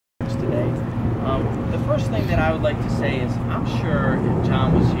The first thing that I would like to say is I'm sure if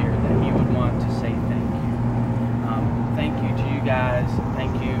John was here that he would want to say thank you. Thank you to you guys.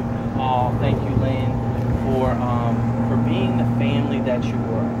 Thank you all. Thank you, Lynn, for being the family that you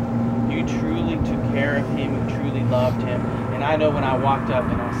were. You truly took care of him. You truly loved him. And I know when I walked up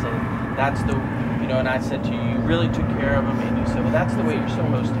and I said, and I said to you, you really took care of him. And you said, well, that's the way you're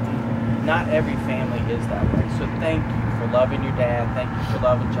supposed to be. Not every family is that way. So thank you for loving your dad. Thank you for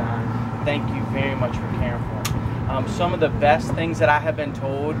loving John. Thank you very much for caring for him. Some of the best things that I have been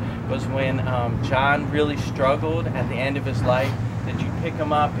told was when John really struggled at the end of his life, that you pick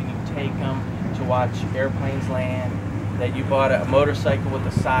him up and you take him to watch airplanes land, that you bought a motorcycle with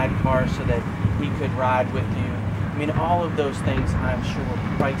a sidecar so that he could ride with you. I mean, all of those things I'm sure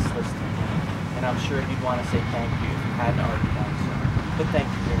were priceless to him. And I'm sure he'd want to say thank you if you hadn't already done so. But thank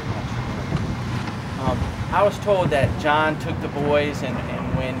you very much for doing that. I was told that John took the boys and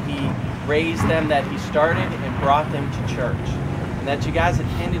when he raised them that he started and brought them to church. And that you guys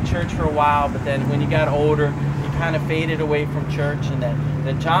attended church for a while, but then when you got older, you kind of faded away from church, and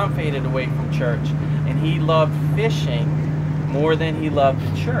that John faded away from church. And he loved fishing more than he loved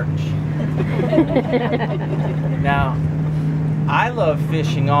the church. Now, I love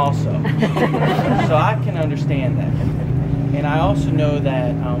fishing also, so I can understand that. And I also know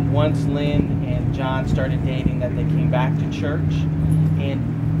that once Lynn and John started dating, that they came back to church,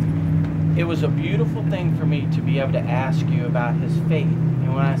 and it was a beautiful thing for me to be able to ask you about his faith.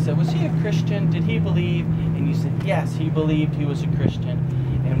 And when I said, was he a Christian? Did he believe? And you said, yes, he believed he was a Christian.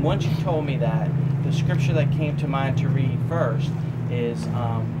 And once you told me that, the scripture that came to mind to read first is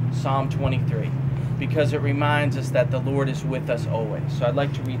Psalm 23, because it reminds us that the Lord is with us always. So I'd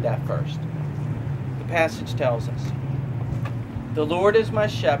like to read that first. The passage tells us, the Lord is my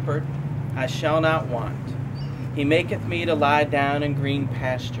shepherd, I shall not want. He maketh me to lie down in green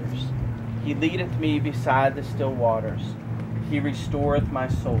pastures. He leadeth me beside the still waters. He restoreth my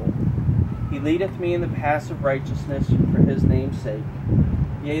soul. He leadeth me in the paths of righteousness for his name's sake.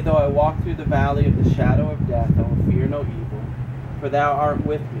 Yea, though I walk through the valley of the shadow of death, I will fear no evil, for thou art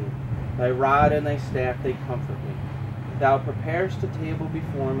with me. Thy rod and thy staff, they comfort me. Thou preparest a table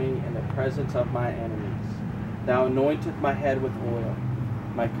before me in the presence of my enemies. Thou anointest my head with oil.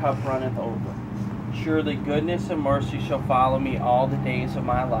 My cup runneth over. Surely goodness and mercy shall follow me all the days of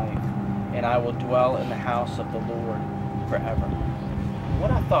my life, and I will dwell in the house of the Lord forever.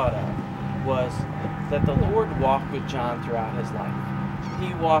 What I thought of was that the Lord walked with John throughout his life.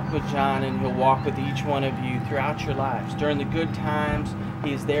 He walked with John, and he'll walk with each one of you throughout your lives. During the good times,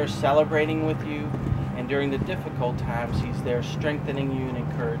 he is there celebrating with you, and during the difficult times, he's there strengthening you and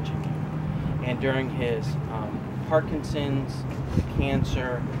encouraging you. And during his Parkinson's,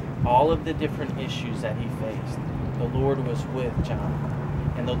 cancer, all of the different issues that he faced, the Lord was with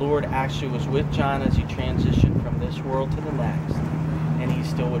John. And the Lord actually was with John as he transitioned from this world to the next, and he's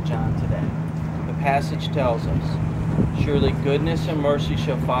still with John today. The passage tells us, surely goodness and mercy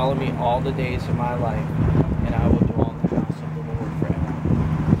shall follow me all the days of my life, and I will dwell in the house of the Lord forever.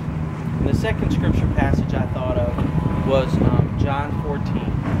 And the second scripture passage I thought of was John 14,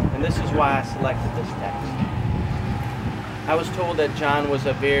 and this is why I selected this text. I was told that John was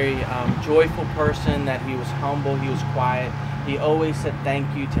a very joyful person, that he was humble, he was quiet. He always said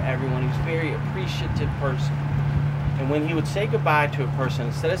thank you to everyone. He was a very appreciative person. And when he would say goodbye to a person,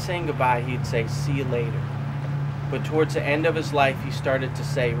 instead of saying goodbye, he'd say, see you later. But towards the end of his life, he started to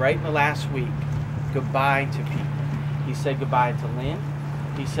say, right in the last week, goodbye to people. He said goodbye to Lynn.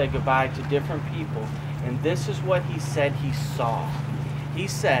 He said goodbye to different people. And this is what he said he saw. He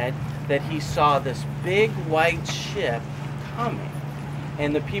said that he saw this big white ship coming.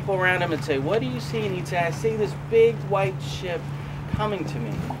 And the people around him would say, what do you see? And he'd say, I see this big white ship coming to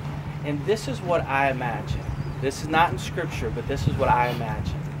me. And this is what I imagine. This is not in scripture, but this is what I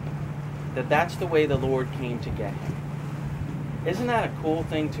imagine. That's the way the Lord came to get him. Isn't that a cool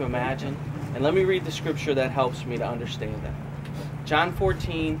thing to imagine? And let me read the scripture that helps me to understand that. John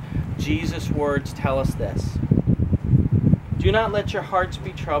 14, Jesus' words tell us this. Do not let your hearts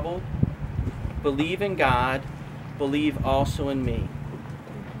be troubled. Believe in God. Believe also in me.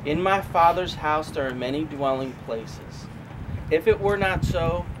 In my Father's house there are many dwelling places. If it were not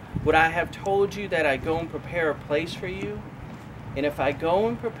so, would I have told you that I go and prepare a place for you? And if I go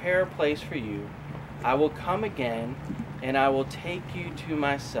and prepare a place for you, I will come again, and I will take you to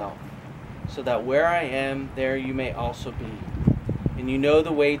myself, so that where I am, there you may also be. And you know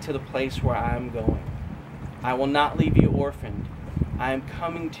the way to the place where I am going. I will not leave you orphaned. I am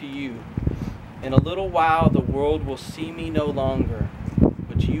coming to you. In a little while the world will see me no longer,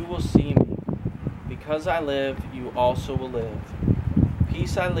 but you will see me. Because I live, you also will live.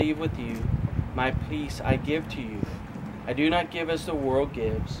 Peace I leave with you. My peace I give to you. I do not give as the world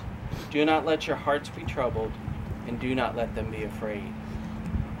gives. Do not let your hearts be troubled, and do not let them be afraid.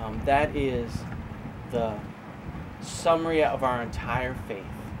 That is the summary of our entire faith.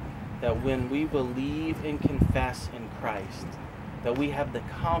 That when we believe and confess in Christ, that we have the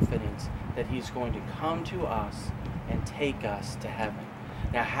confidence that He's going to come to us and take us to heaven.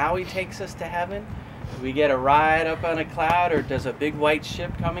 Now, how He takes us to heaven, do we get a ride up on a cloud, or does a big white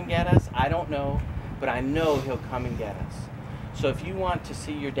ship come and get us? I don't know, but I know He'll come and get us. So if you want to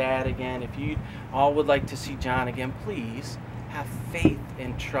see your dad again, if you all would like to see John again, please have faith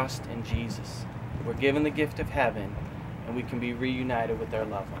and trust in Jesus. We're given the gift of heaven, and we can be reunited with our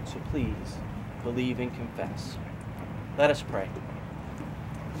loved ones. So please believe and confess. Let us pray.